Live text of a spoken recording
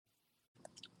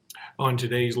On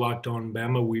today's Locked On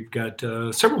Bama, we've got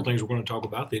several things we're going to talk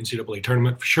about. The NCAA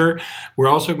tournament for sure. We're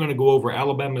also going to go over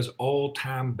Alabama's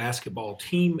all-time basketball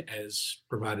team as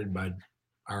provided by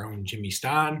our own Jimmy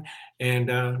Stein. And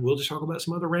we'll just talk about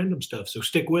some other random stuff. So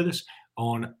stick with us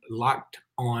on Locked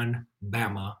On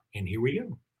Bama. And here we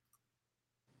go.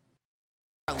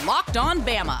 Locked On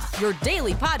Bama, your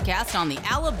daily podcast on the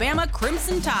Alabama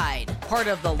Crimson Tide. Part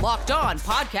of the Locked On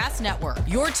Podcast Network,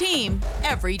 your team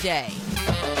every day.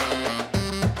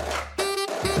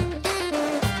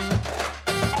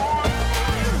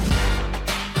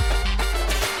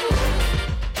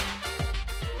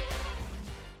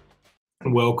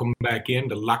 Welcome back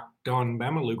into Locked On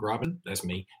Bama. Luke Robin, that's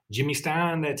me. Jimmy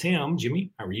Stein, that's him.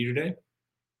 Jimmy, how are you today?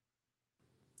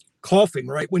 Coughing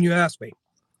right when you asked me.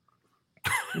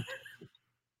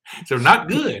 So not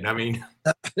good. I mean,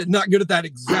 not good at that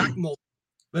exact moment,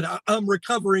 but I'm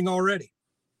recovering already.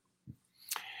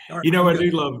 Right, you know, I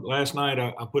do love last night.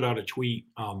 I put out a tweet,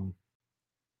 and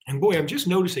boy, I'm just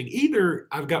noticing either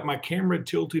I've got my camera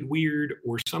tilted weird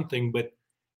or something, but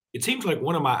it seems like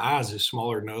one of my eyes is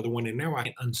smaller than the other one, and now I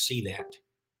can unsee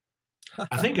that.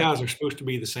 I think eyes are supposed to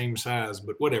be the same size,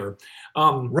 but whatever.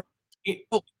 Anywho,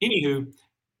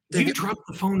 you dropped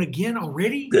the phone again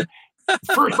already?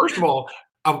 First of all,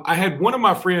 I had one of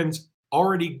my friends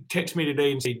already text me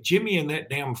today and say, Jimmy and that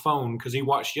damn phone, because he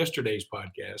watched yesterday's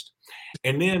podcast.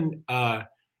 And then I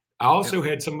also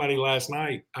had somebody last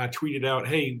night, I tweeted out,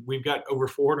 hey, we've got over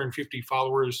 450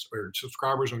 followers or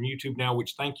subscribers on YouTube now,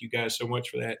 which thank you guys so much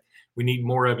for that. We need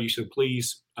more of you, so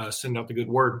please send out the good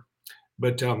word.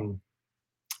 But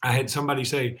I had somebody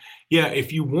say, yeah,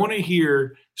 if you want to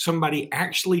hear somebody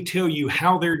actually tell you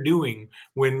how they're doing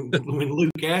when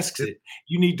Luke asks it,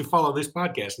 you need to follow this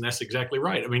podcast. And that's exactly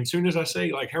right. I mean, as soon as I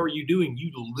say, like, how are you doing?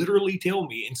 You literally tell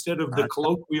me instead of the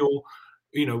colloquial,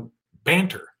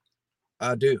 banter.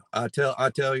 I do. I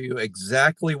tell you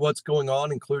exactly what's going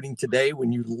on, including today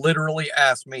when you literally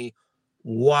asked me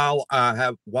while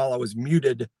I was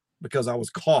muted because I was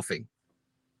coughing.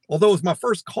 Although it was my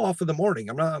first cough of the morning.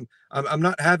 I'm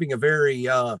not having a very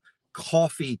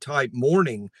coffee type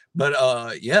morning, but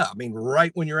yeah, I mean,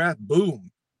 right when you're at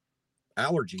boom,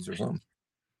 allergies or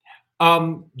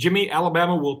something. Jimmy,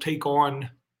 Alabama will take on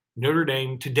Notre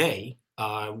Dame today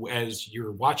as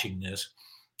you're watching this.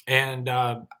 And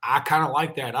I kind of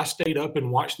like that. I stayed up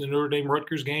and watched the Notre Dame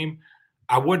Rutgers game.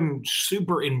 I wasn't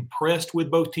super impressed with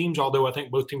both teams, although I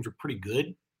think both teams are pretty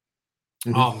good.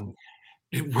 Mm-hmm.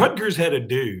 Rutgers had a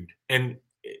dude, and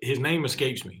his name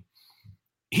escapes me.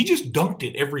 He just dunked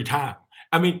it every time.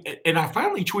 I mean, and I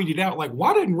finally tweeted out, like,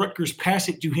 why didn't Rutgers pass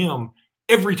it to him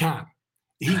every time?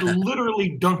 He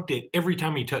literally dunked it every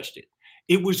time he touched it.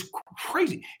 It was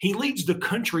crazy. He leads the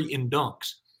country in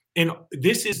dunks. And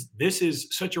this is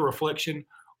such a reflection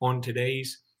on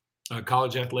today's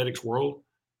college athletics world.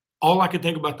 All I could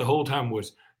think about the whole time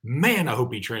was, man, I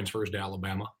hope he transfers to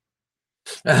Alabama.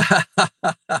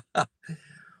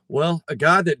 Well, a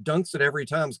guy that dunks it every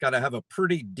time's got to have a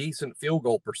pretty decent field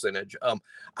goal percentage.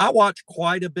 I watched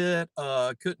quite a bit.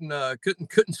 Couldn't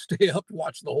stay up to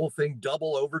watch the whole thing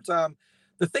double overtime.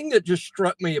 The thing that just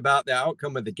struck me about the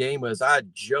outcome of the game was I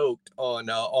joked on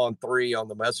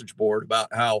the message board about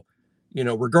how,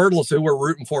 regardless of who we're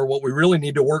rooting for, what we really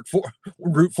need to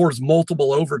root for is multiple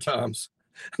overtimes.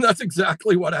 And that's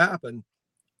exactly what happened.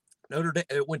 Notre Dame,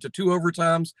 it went to 2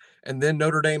 overtimes, and then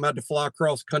Notre Dame had to fly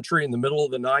across country in the middle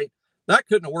of the night. That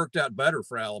couldn't have worked out better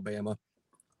for Alabama.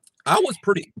 I was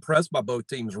pretty impressed by both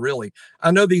teams, really.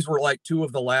 I know these were like 2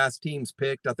 of the last teams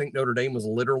picked. I think Notre Dame was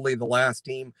literally the last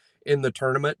team in the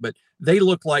tournament, but they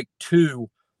look like 2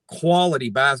 quality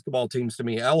basketball teams to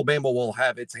me. Alabama will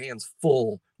have its hands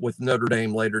full with Notre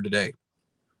Dame later today.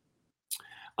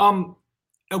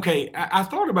 Okay, I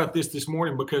thought about this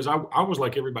morning because I was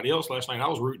like everybody else last night. I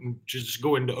was rooting to just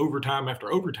go into overtime after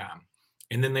overtime,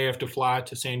 and then they have to fly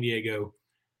to San Diego.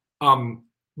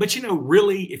 But,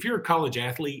 really, if you're a college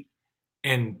athlete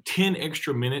and 10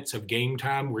 extra minutes of game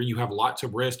time where you have lots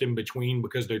of rest in between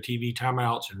because they're TV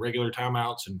timeouts and regular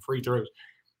timeouts and free throws,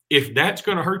 if that's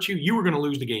going to hurt you, you were going to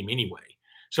lose the game anyway.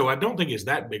 So I don't think it's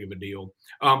that big of a deal.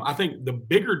 I think the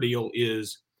bigger deal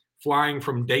is flying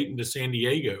from Dayton to San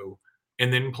Diego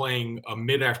and then playing a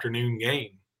mid-afternoon game.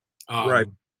 Right.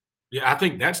 Yeah, I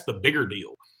think that's the bigger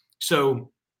deal. So,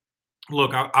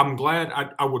 look, I'm glad.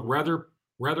 I would rather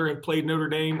have played Notre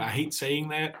Dame. I hate saying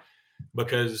that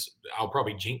because I'll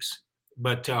probably jinx.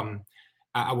 But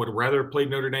I would rather have played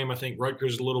Notre Dame. I think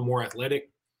Rutgers is a little more athletic.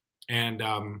 And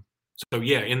so,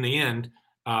 yeah, in the end,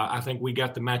 I think we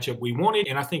got the matchup we wanted.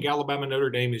 And I think Alabama-Notre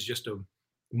Dame is just a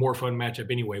more fun matchup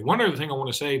anyway. One other thing I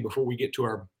want to say before we get to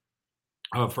our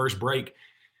first break,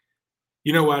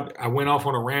 You know what? I went off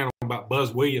on a rant about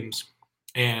Buzz Williams,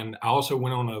 and I also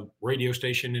went on a radio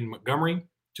station in Montgomery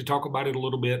to talk about it a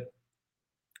little bit.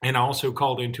 And I also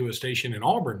called into a station in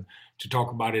Auburn to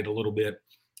talk about it a little bit.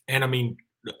 And I mean,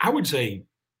 I would say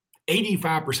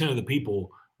 85% of the people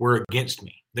were against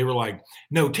me. They were like,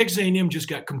 no, Texas A&M just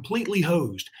got completely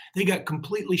hosed. They got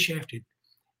completely shafted.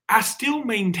 I still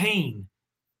maintain,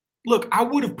 look, I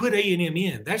would have put A&M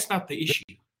in. That's not the issue.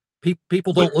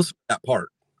 People don't listen to that part.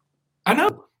 I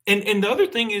know. And the other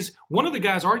thing is, one of the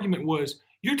guys' argument was,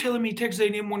 you're telling me Texas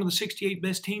A&M one of the 68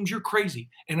 best teams? You're crazy.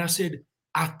 And I said,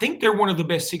 I think they're one of the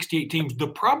best 68 teams. The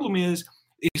problem is,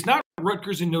 it's not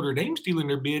Rutgers and Notre Dame stealing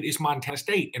their bid. It's Montana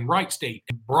State and Wright State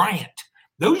and Bryant.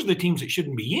 Those are the teams that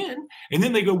shouldn't be in. And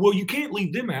then they go, well, you can't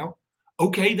leave them out.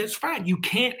 Okay, that's fine. You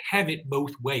can't have it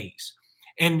both ways.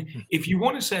 And if you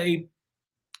want to say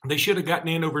they should have gotten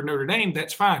in over Notre Dame,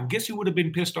 that's fine. Guess who would have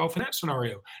been pissed off in that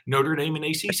scenario? Notre Dame and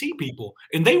ACC people.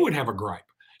 And they would have a gripe.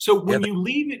 So when you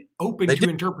leave it open to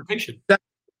interpretation.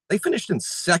 They finished in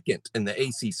second in the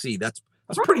ACC. That's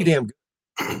pretty damn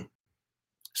good.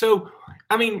 So,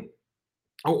 I mean,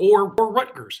 or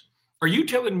Rutgers. Are you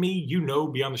telling me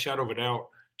beyond the shadow of a doubt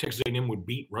Texas A&M would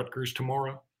beat Rutgers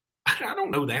tomorrow? I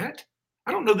don't know that.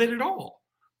 I don't know that at all.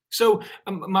 So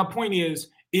my point is,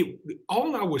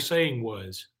 all I was saying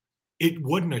was it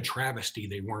wasn't a travesty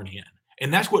they weren't in.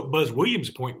 And that's what Buzz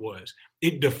Williams' point was.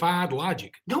 It defied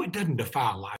logic. No, it doesn't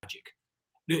defy logic.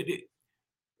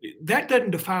 That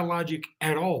doesn't defy logic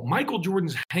at all. Michael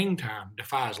Jordan's hang time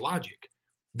defies logic.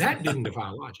 That didn't defy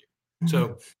logic.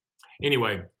 So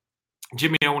anyway,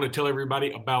 Jimmy, I want to tell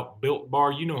everybody about Built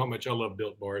Bar. You know how much I love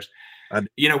Built Bars.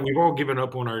 We've all given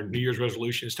up on our New Year's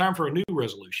resolution. It's time for a new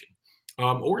resolution.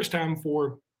 Or it's time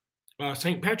for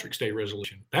St. Patrick's Day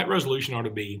resolution. That resolution ought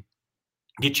to be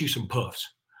get you some puffs.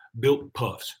 Built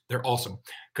Puffs. They're awesome.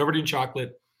 Covered in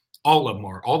chocolate. All of them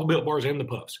are. All the Built Bars and the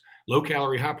Puffs. Low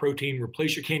calorie, high protein.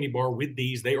 Replace your candy bar with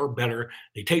these. They are better.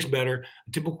 They taste better.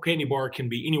 A typical candy bar can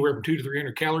be anywhere from 200 to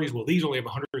 300 calories. Well, these only have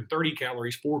 130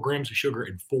 calories, 4 grams of sugar,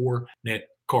 and 4 net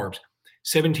carbs.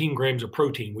 17 grams of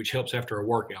protein, which helps after a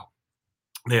workout.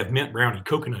 They have mint brownie,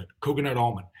 coconut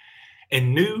almond.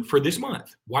 And new for this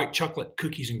month, white chocolate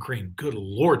cookies and cream. Good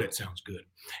Lord, that sounds good.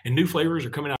 And new flavors are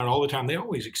coming out all the time. They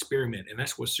always experiment, and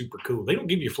that's what's super cool. They don't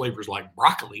give you flavors like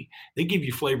broccoli. They give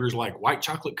you flavors like white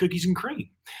chocolate cookies and cream.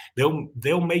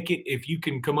 They'll make it if you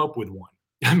can come up with one.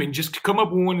 I mean, just come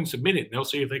up with one and submit it, and they'll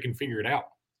see if they can figure it out.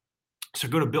 So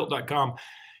go to Built.com.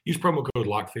 Use promo code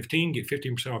LOCK15. Get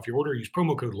 15% off your order. Use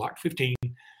promo code LOCK15.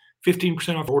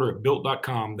 15% off your order at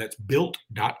Built.com. That's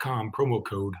Built.com. Promo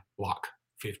code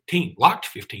LOCK15. Locked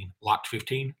 15. Locked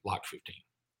 15. Locked 15.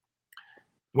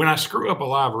 When I screw up a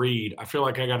live read, I feel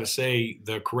like I got to say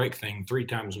the correct thing 3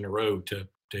 times in a row to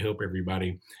help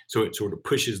everybody. So it sort of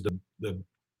pushes the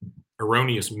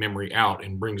erroneous memory out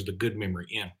and brings the good memory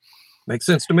in. Makes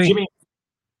sense to me. Jimmy,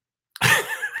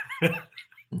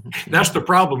 that's the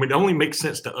problem. It only makes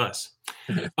sense to us.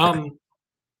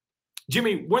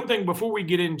 Jimmy, one thing before we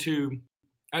get into,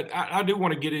 I do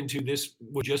want to get into this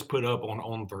was just put up on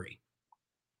On3.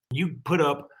 You put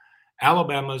up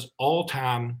Alabama's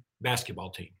all-time basketball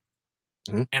team.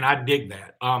 Mm-hmm. And I dig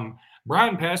that.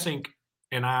 Brian Passink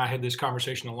and I had this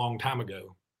conversation a long time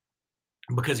ago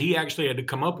because he actually had to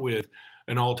come up with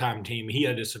an all-time team. He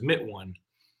had to submit one.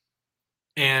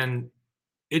 And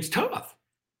it's tough.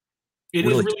 It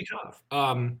is really tough.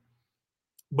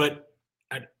 But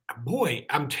boy,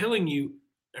 I'm telling you,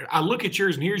 I look at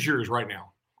yours and here's yours right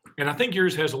now. And I think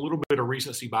yours has a little bit of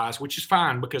recency bias, which is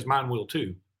fine because mine will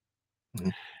too. Mm-hmm.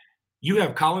 You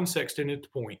have Colin Sexton at the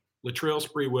point, Latrell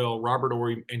Sprewell, Robert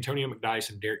Horry, Antonio McDyess,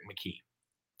 and Derek McKee.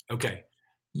 Okay.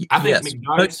 I think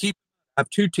McDyess. I have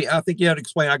 2 teams. I think you had to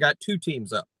explain. I got 2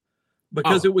 teams up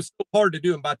because it was so hard to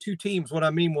do. And by 2 teams, what I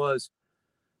mean was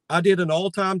I did an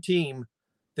all-time team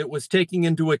that was taking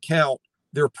into account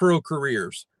their pro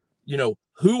careers. You know,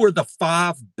 who are the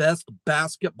 5 best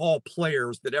basketball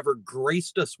players that ever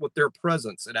graced us with their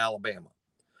presence at Alabama?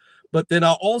 But then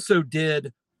I also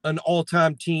did an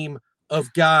all-time team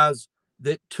of guys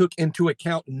that took into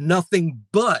account nothing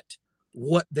but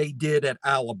what they did at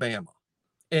Alabama.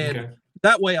 And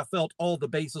that way I felt all the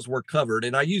bases were covered.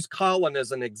 And I use Colin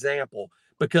as an example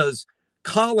because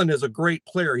Colin is a great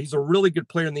player. He's a really good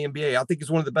player in the NBA. I think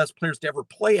he's one of the best players to ever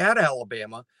play at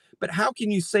Alabama. But how can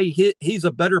you say he's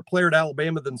a better player at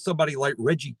Alabama than somebody like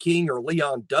Reggie King or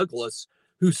Leon Douglas,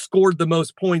 who scored the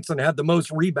most points and had the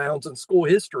most rebounds in school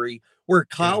history, where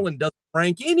Colin doesn't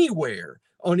rank anywhere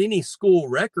on any school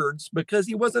records because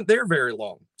he wasn't there very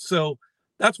long? So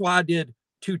that's why I did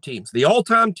 2 teams. The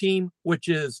all-time team, which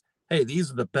is, hey,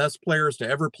 these are the best players to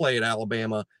ever play at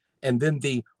Alabama. and then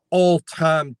the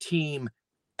all-time team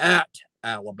at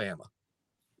Alabama.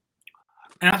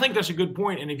 And I think that's a good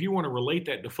point. And if you want to relate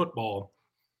that to football,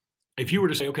 if you were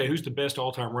to say, okay, who's the best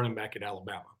all-time running back at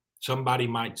Alabama? Somebody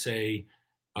might say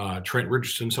Trent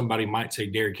Richardson. Somebody might say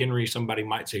Derrick Henry. Somebody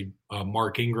might say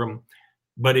Mark Ingram.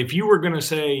 But if you were going to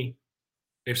say,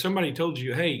 if somebody told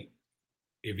you, hey,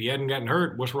 if he hadn't gotten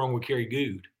hurt, what's wrong with Kerry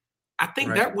Good? I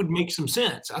think that would make some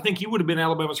sense. I think he would have been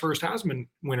Alabama's first Heisman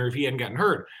winner if he hadn't gotten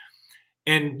hurt.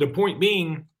 And the point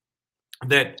being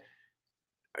that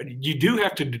you do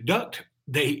have to deduct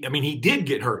he did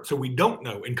get hurt, so we don't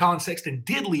know. And Colin Sexton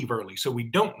did leave early, so we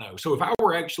don't know. So if I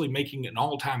were actually making an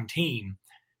all-time team,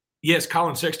 yes,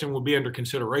 Colin Sexton would be under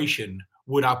consideration.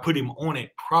 Would I put him on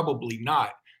it? Probably not.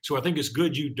 So I think it's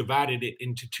good you divided it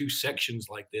into two sections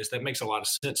like this. That makes a lot of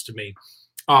sense to me.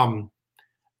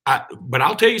 But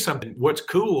I'll tell you something. What's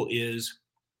cool is,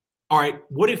 all right,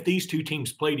 what if these two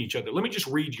teams played each other? Let me just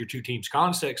read your two teams.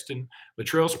 Colin Sexton,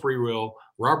 Latrell Sprewell,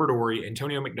 Robert Ory,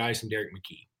 Antonio McDyess, and Derek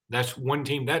McKee. That's one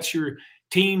team. That's your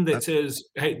team that says,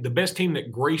 hey, the best team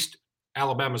that graced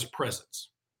Alabama's presence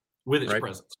with its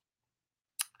presence.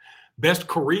 Best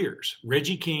careers,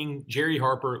 Reggie King, Jerry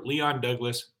Harper, Leon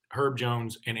Douglas, Herb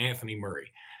Jones, and Anthony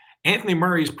Murray. Anthony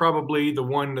Murray is probably the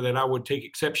one that I would take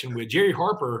exception with. Jerry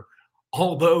Harper,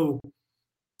 although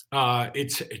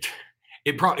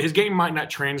his game might not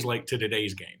translate to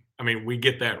today's game. I mean, we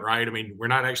get that, right? I mean, we're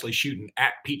not actually shooting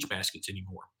at peach baskets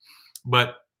anymore.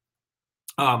 But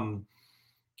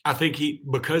I think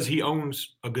because he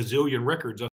owns a gazillion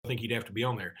records, I think he'd have to be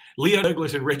on there. Leon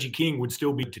Douglas and Reggie King would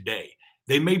still be today.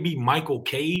 They may be Michael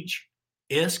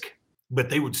Cage-esque, but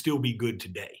they would still be good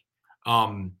today.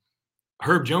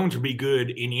 Herb Jones would be good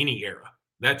in any era.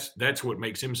 That's what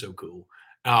makes him so cool.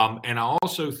 And I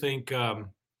also think Anthony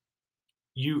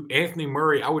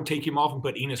Murray, I would take him off and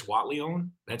put Enos Watley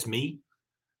on. That's me.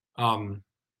 I've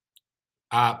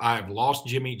lost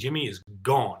Jimmy. Jimmy is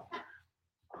gone.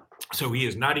 So he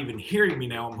is not even hearing me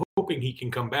now. I'm hoping he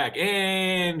can come back.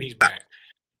 And he's back.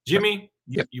 Jimmy,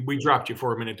 we dropped you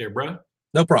for a minute there, bro.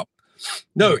 No problem.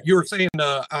 No, you were saying,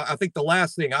 I think the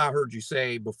last thing I heard you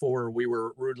say before we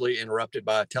were rudely interrupted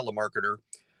by a telemarketer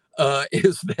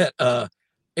is that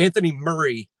Anthony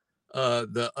Murray,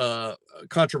 the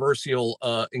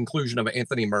controversial inclusion of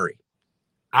Anthony Murray.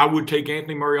 I would take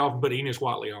Anthony Murray off and put Enos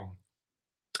Watley on.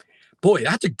 Boy,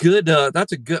 that's a good man.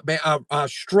 I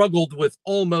struggled with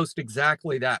almost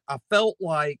exactly that. I felt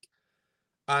like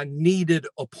I needed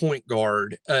a point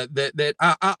guard that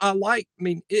I like. I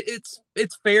mean, it's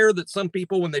fair that some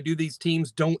people, when they do these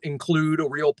teams, don't include a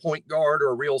real point guard or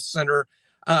a real center.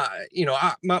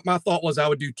 My thought was I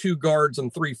would do 2 guards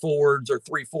and 3 forwards, or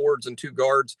 3 forwards and 2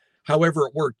 guards, however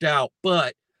it worked out.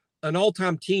 But an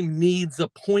all-time team needs a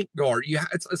point guard.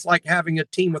 It's like having a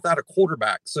team without a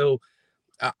quarterback. So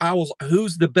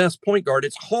who's the best point guard?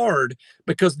 It's hard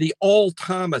because the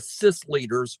all-time assist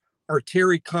leaders are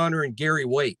Terry Connor and Gary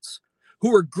Waits,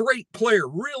 who are great players,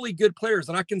 really good players.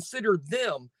 And I consider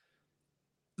them,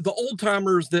 the old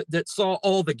timers that saw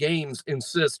all the games,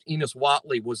 insist Enos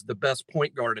Watley was the best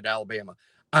point guard at Alabama.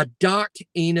 I docked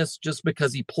Enos just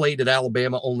because he played at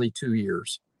Alabama only 2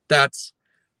 years. That's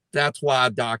why I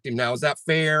docked him. Now, is that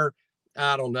fair?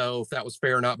 I don't know if that was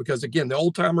fair or not, because again, the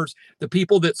old timers, the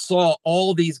people that saw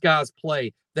all these guys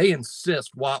play, they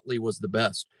insist Watley was the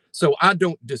best. So I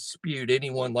don't dispute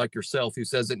anyone like yourself who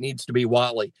says it needs to be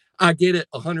Watley. I get it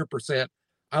 100%.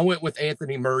 I went with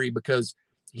Anthony Murray because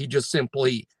he just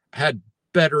simply had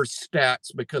better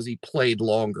stats because he played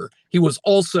longer. He was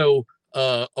also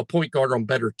a point guard on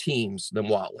better teams than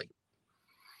Watley.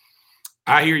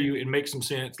 I hear you. It makes some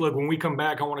sense. Look, when we come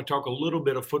back, I want to talk a little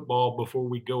bit of football before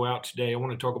we go out today. I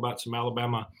want to talk about some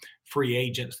Alabama free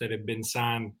agents that have been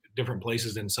signed different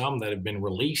places and some that have been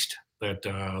released. That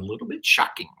a little bit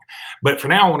shocking. But for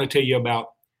now, I want to tell you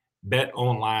about Bet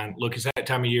Online. Look, it's that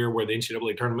time of year where the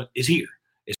NCAA tournament is here.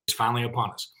 It's finally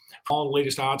upon us. For all the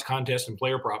latest odds, contests, and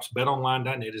player props,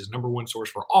 BetOnline.net is #1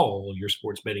 source for all your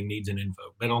sports betting needs and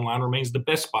info. BetOnline remains the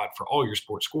best spot for all your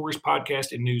sports scores,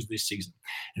 podcasts, and news this season.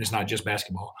 And it's not just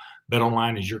basketball.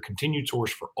 BetOnline is your continued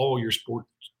source for all your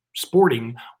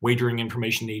sporting wagering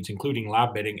information needs, including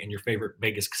live betting and your favorite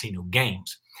Vegas casino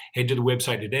games. Head to the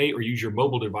website today or use your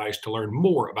mobile device to learn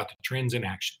more about the trends and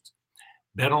actions.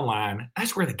 BetOnline,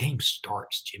 that's where the game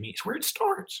starts, Jimmy. It's where it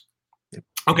starts.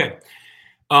 Okay.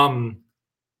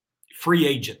 Free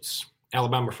agents,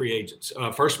 Alabama free agents.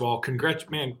 First of all, congrats,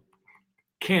 man.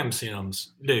 Cam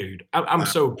Sims, dude. I'm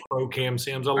so pro Cam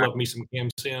Sims. I love me some Cam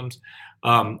Sims.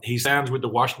 He signs with the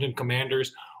Washington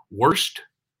Commanders. Worst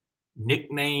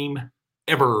nickname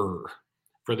ever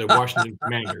for the Washington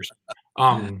Commanders.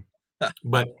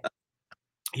 But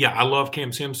yeah, I love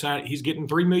Cam Sims. He's getting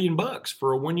 $3 million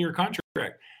for a 1-year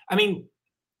contract. I mean,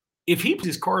 if he plays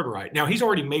his card right, now he's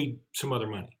already made some other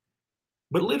money,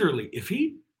 but literally, if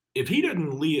he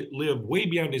doesn't live way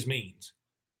beyond his means,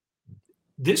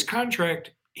 this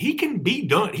contract, he can be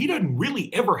done. He doesn't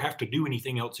really ever have to do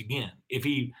anything else again if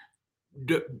he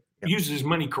uses his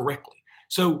money correctly.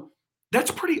 So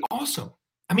that's pretty awesome.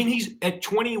 I mean, he's at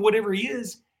 20, whatever he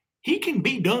is, he can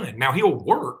be done. Now he'll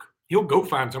work. He'll go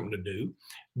find something to do,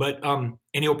 but and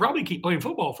he'll probably keep playing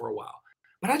football for a while.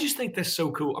 But I just think that's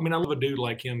so cool. I mean, I love a dude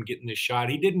like him getting this shot.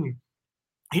 He didn't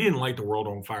light the world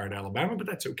on fire at Alabama, but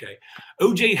that's okay.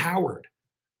 OJ Howard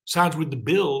signs with the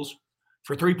Bills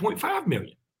for $3.5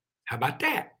 million. How about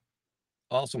that?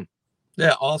 Awesome.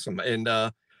 Yeah, awesome. And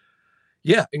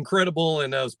yeah, incredible.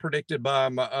 And it was predicted by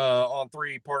my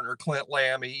On3 partner Clint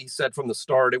Lamb. He said from the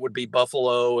start it would be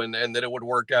Buffalo and that it would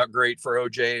work out great for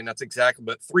OJ. And that's exactly,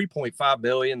 but $3.5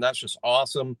 million, that's just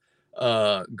awesome.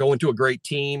 Going to a great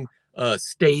team,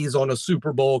 stays on a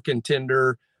Super Bowl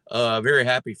contender. Very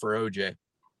happy for OJ.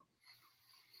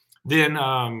 Then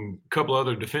a couple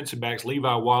other defensive backs,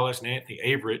 Levi Wallace and Anthony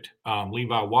Averett.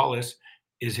 Levi Wallace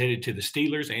is headed to the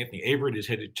Steelers. Anthony Averett is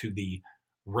headed to the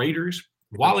Raiders.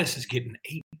 Wallace is getting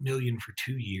 $8 million for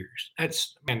 2 years.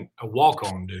 That's, man, a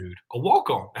walk-on, dude. A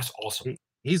walk-on. That's awesome.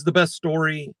 He's the best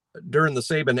story during the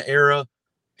Saban era.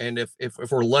 And if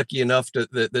we're lucky enough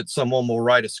that someone will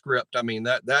write a script, I mean,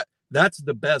 that's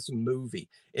the best movie.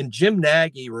 And Jim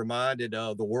Nagy reminded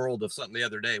the world of something the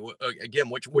other day, again,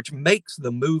 which makes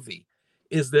the movie,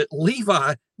 is that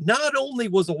Levi not only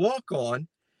was a walk-on,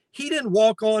 he didn't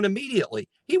walk on immediately.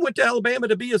 He went to Alabama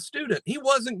to be a student. He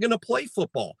wasn't going to play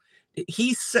football.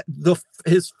 He said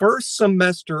his first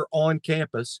semester on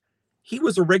campus, he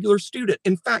was a regular student.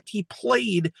 In fact, he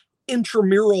played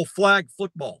intramural flag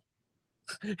football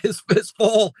his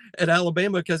fall at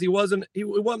Alabama because he wasn't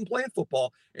playing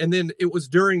football. And then it was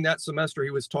during that semester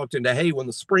he was talked into, hey, when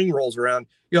the spring rolls around,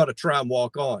 you ought to try and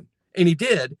walk on. And he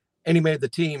did, and he made the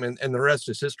team, and the rest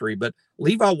is history. But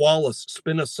Levi Wallace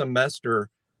spent a semester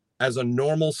as a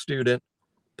normal student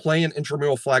playing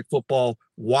intramural flag football,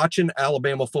 watching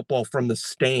Alabama football from the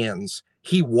stands.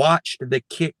 He watched the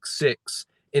kick six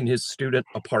in his student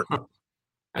apartment.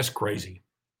 That's crazy.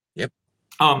 Yep.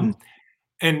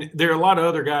 And there are a lot of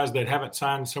other guys that haven't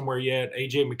signed somewhere yet.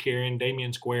 A.J. McCarron,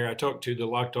 Damian Square. I talked to the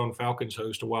Locked On Falcons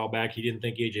host a while back. He didn't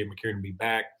think A.J. McCarron would be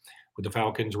back with the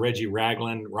Falcons. Reggie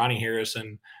Ragland, Ronnie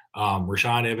Harrison,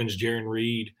 Rashawn Evans, Jaron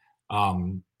Reed,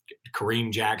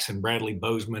 Kareem Jackson, Bradley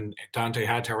Bozeman, Dante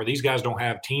Hightower. These guys don't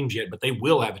have teams yet, but they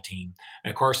will have a team.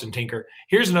 And Carson Tinker.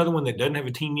 Here's another one that doesn't have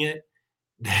a team yet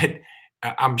that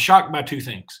I'm shocked by two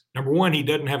things. Number one, he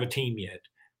doesn't have a team yet.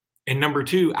 And number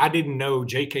two, I didn't know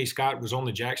J.K. Scott was on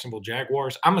the Jacksonville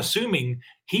Jaguars. I'm assuming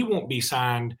he won't be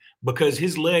signed because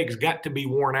his legs got to be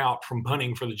worn out from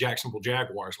punting for the Jacksonville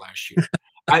Jaguars last year.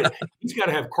 He's got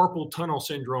to have carpal tunnel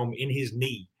syndrome in his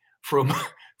knee from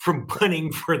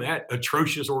punting for that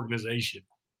atrocious organization.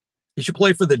 He should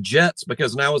play for the Jets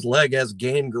because now his leg has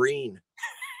gangrene.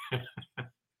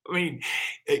 I mean,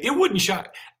 it wouldn't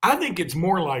shock. I think it's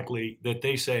more likely that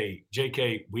they say,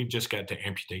 JK, we've just got to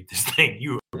amputate this thing.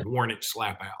 You have worn it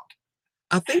slap out.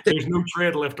 I think there's no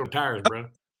tread left on tires, bro.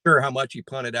 Sure how much he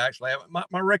punted, actually.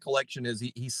 My recollection is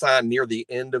he signed near the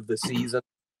end of the season.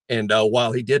 And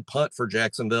while he did punt for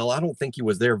Jacksonville, I don't think he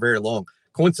was there very long.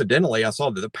 Coincidentally, I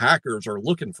saw that the Packers are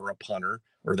looking for a punter,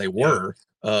 or they were.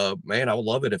 Yeah. Man, I would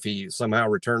love it if he somehow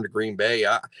returned to Green Bay.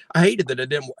 I hated that it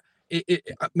didn't.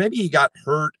 Maybe he got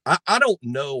hurt. I don't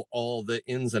know all the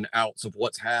ins and outs of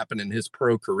what's happened in his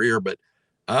pro career, but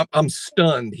I'm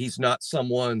stunned he's not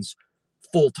someone's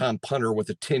full-time punter with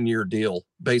a 10-year deal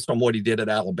based on what he did at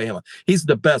Alabama. He's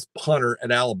the best punter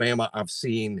at Alabama I've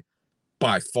seen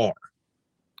by far.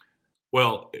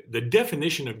 Well, the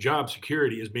definition of job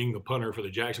security is being the punter for the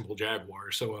Jacksonville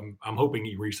Jaguars, so I'm hoping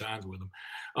he re-signs with them.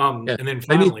 Yeah, and then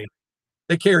finally,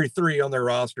 they carry 3 on their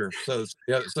roster, so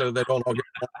they don't all get.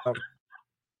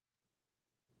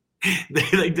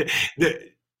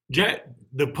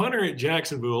 The punter at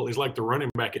Jacksonville is like the running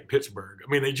back at Pittsburgh.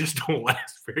 I mean, they just don't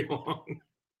last very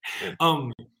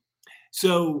long.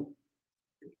 So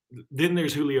then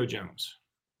there's Julio Jones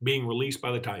being released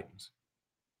by the Titans.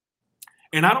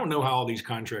 And I don't know how all these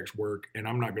contracts work, and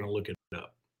I'm not going to look it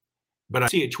up. But I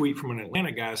see a tweet from an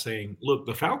Atlanta guy saying, look,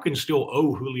 the Falcons still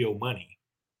owe Julio money.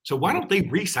 So why don't they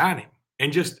re-sign him?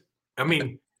 And just, I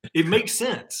mean, it makes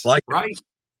sense, right?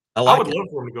 I would love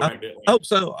for him to go back to Atlanta. I hope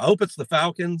so. I hope it's the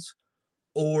Falcons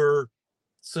or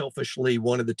selfishly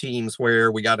one of the teams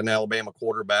where we got an Alabama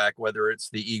quarterback, whether it's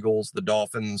the Eagles, the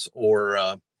Dolphins,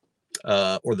 or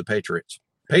the Patriots.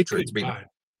 Patriots Good beat them. God.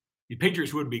 The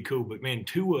Patriots would be cool, but man,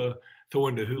 Tua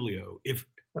throwing to Julio. If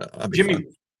That'd be Jimmy, fun.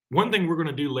 one thing we're going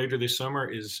to do later this summer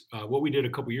is what we did a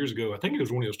couple years ago. I think it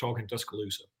was when he was talking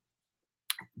Tuscaloosa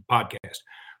podcast.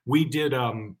 We did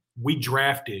we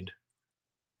drafted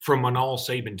from an all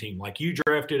Saban team. Like you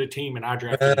drafted a team and I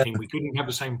drafted a team. We couldn't have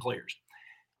the same players.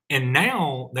 And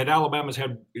now that Alabama's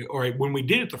had, or when we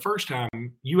did it the first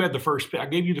time, you had the first pick. I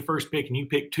gave you the first pick and you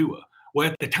picked Tua. Well,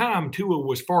 at the time, Tua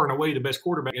was far and away the best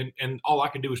quarterback, and all I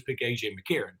could do was pick A.J.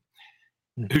 McCarron,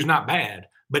 who's not bad.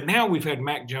 But now we've had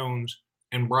Mac Jones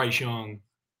and Bryce Young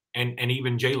and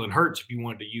even Jalen Hurts if you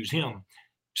wanted to use him.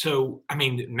 So, I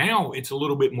mean, now it's a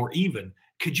little bit more even.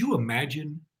 Could you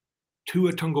imagine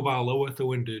Tua Tagovailoa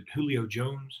throwing to Julio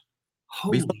Jones?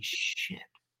 Holy shit.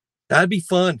 That'd be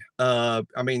fun. I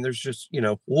mean, there's just,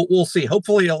 we'll see.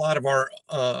 Hopefully a lot of our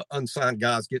unsigned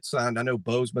guys get signed. I know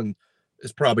Bozeman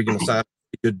is probably going to sign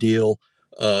a good deal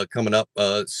coming up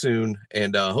soon.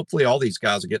 And hopefully all these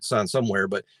guys will get signed somewhere.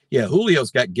 But yeah,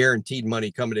 Julio's got guaranteed money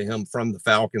coming to him from the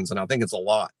Falcons, and I think it's a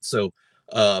lot. So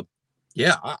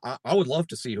yeah, I would love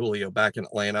to see Julio back in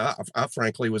Atlanta. I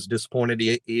frankly was disappointed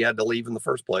he had to leave in the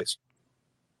first place.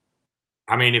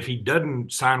 I mean, if he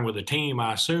doesn't sign with a team,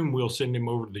 I assume we'll send him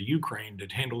over to the Ukraine to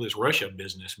handle his Russia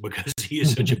business because he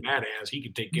is such a badass. He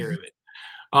can take care of it.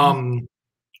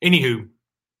 Anywho,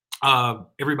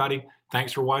 everybody,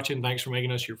 thanks for watching. Thanks for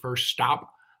making us your first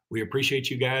stop. We appreciate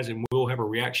you guys, and we'll have a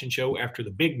reaction show after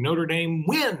the big Notre Dame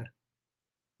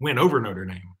win over Notre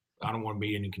Dame. I don't want to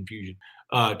be any confusion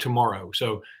tomorrow.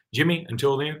 So, Jimmy,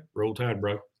 until then, roll tide,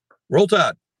 bro. Roll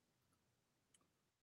tide.